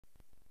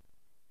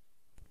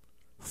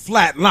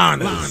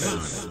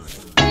Flatliners.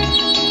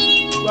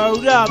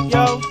 Word up,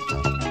 yo.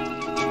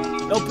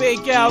 Yo,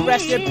 Big Gal,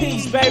 rest in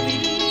peace,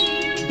 baby.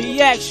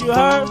 BX, you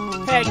heard?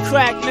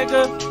 Headcrack,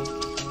 nigga.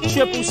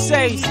 Triple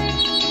Seis.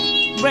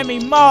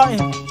 Remy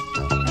Martin.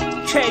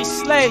 K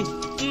Slay.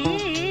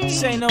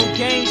 This ain't no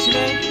games,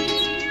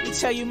 man. Let me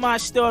tell you my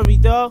story,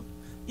 dawg.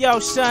 Yo,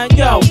 son,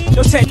 yo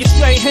take it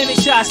straight, Henny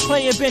shots,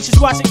 playing benches,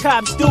 watching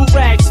cops, do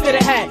rags, fit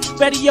a hat,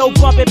 radio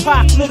bumping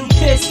pop, little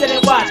kids sit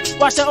and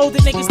watch the older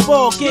niggas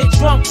ball, get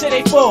drunk till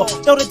they fall,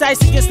 throw the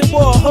dice against the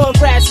wall, hood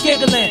rats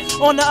giggling,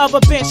 on the other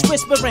bench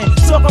whispering,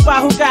 talking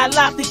about who got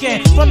locked again,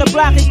 from the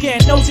block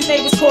again, nosy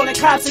neighbors calling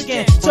cops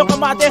again, talking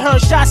about they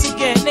heard shots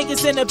again,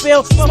 niggas in the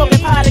bill, smoking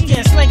pot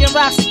again, slinging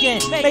rocks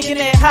again, making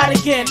it hot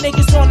again,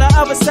 niggas on the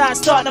other side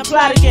starting to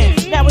plot again,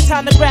 now it's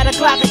time to grab the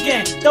clock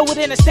again, throw it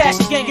in the stash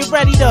again, get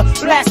ready to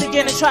blast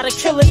again and try to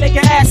kill a nigga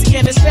ass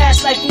again. It's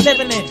fast life we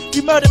living in. We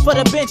murder for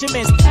the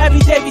Benjamins. Every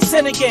day we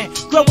sin again.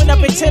 Growing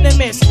up in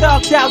tenements,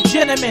 thugged out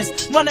gentlemen,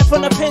 running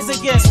from the pins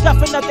again,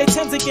 stuffing up their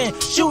Timbs again,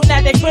 shooting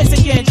at their friends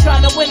again,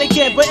 trying to win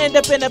again, but end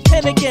up in a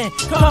pen again.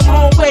 Come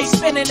home, way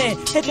spinning in,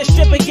 hit the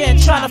strip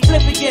again, trying to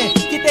flip again,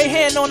 get their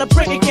hand on a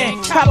brick again,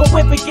 cop a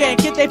whip again,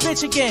 get their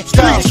bitch again.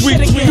 Sweet,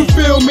 you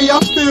feel me?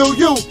 I feel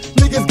you.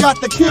 Niggas got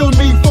to kill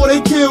me before they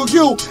kill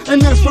you,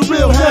 and that's for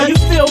real, hey. You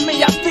feel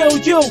me? I feel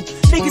you.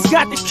 Niggas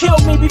got to kill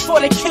me before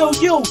they kill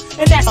you,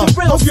 and that's the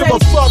real Don't give a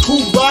fuck who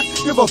rock,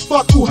 give a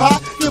fuck who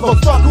hot, give a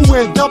fuck who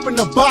end up in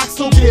the box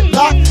or get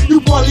locked.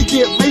 You probably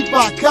get raped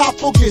by a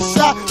cop or get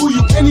shot. Who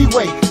you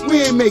anyway?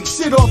 We ain't make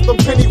shit off them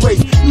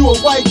pennyweights. You a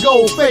white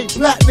gold fake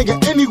plat nigga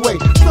anyway.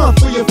 Front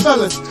for your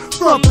fellas,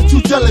 front but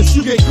you jealous.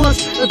 You get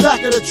crunched in the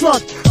back of the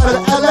trunk of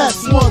the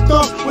LS. One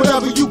thumb,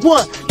 whatever you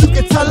want. You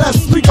can tell us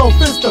we go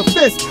fist to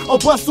fist or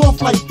bust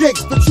off like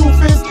dicks. The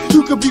truth is,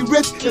 you could be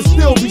rich and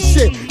still be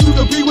shit. You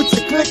could be with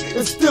your clique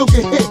and still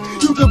get hit.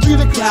 You could be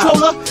the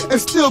controller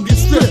and still get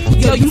stripped.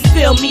 Yo, you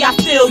feel me? I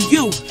feel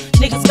you.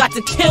 Niggas got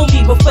to kill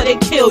me before they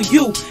kill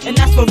you, and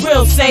that's for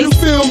real, say. You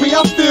feel me?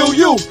 I feel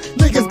you.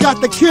 Niggas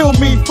got to kill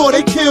me before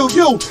they kill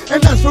you,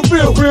 and that's for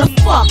real, real.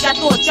 Fuck, I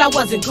thought y'all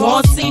wasn't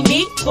gon' see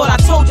me. Thought I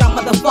told y'all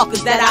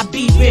motherfuckers that I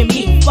be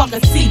Remy. Fuck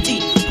a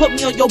CD, put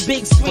me on your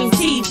big screen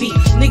TV.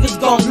 Niggas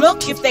gon'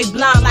 look if they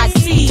blind like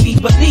TV.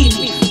 Believe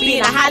me,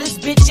 being the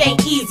hottest bitch ain't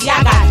easy.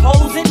 I got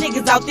hoes and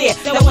niggas out there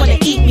that wanna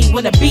eat me,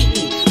 wanna beat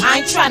me. I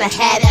ain't tryna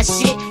have that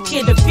shit,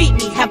 can't defeat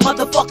me. Have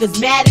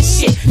motherfuckers mad as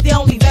shit. They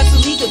only vessel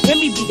me cause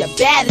Remy be the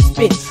baddest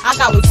bitch. I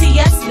got with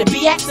TS and the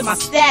BX and my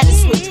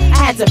status switch.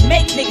 I had to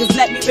make niggas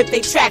let me rip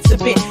they tracks a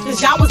bit,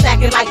 cause y'all was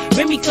acting like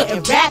Remy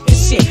couldn't rap and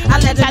shit. I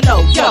let her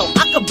know, yo,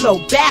 I could blow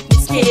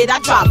backwards, kid. I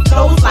drop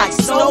flows like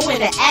snow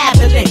in an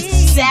avalanche.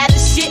 Sad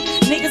as shit,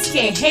 niggas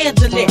can't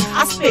handle it.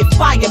 I spit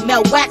fire,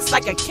 melt wax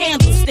like a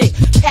candlestick.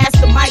 Pass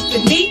the mic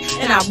to me,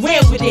 and I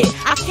ran with it.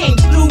 I came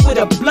through with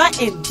a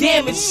blunt and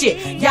damage shit.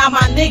 Y'all my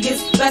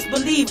niggas, best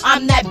believe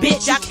I'm that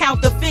bitch. I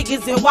count the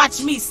figures and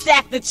watch me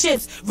stack the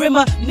chips.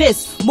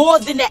 Reminisce more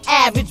than the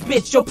average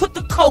bitch. Yo, put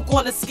the coke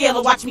on the scale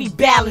and watch me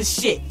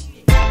balance shit.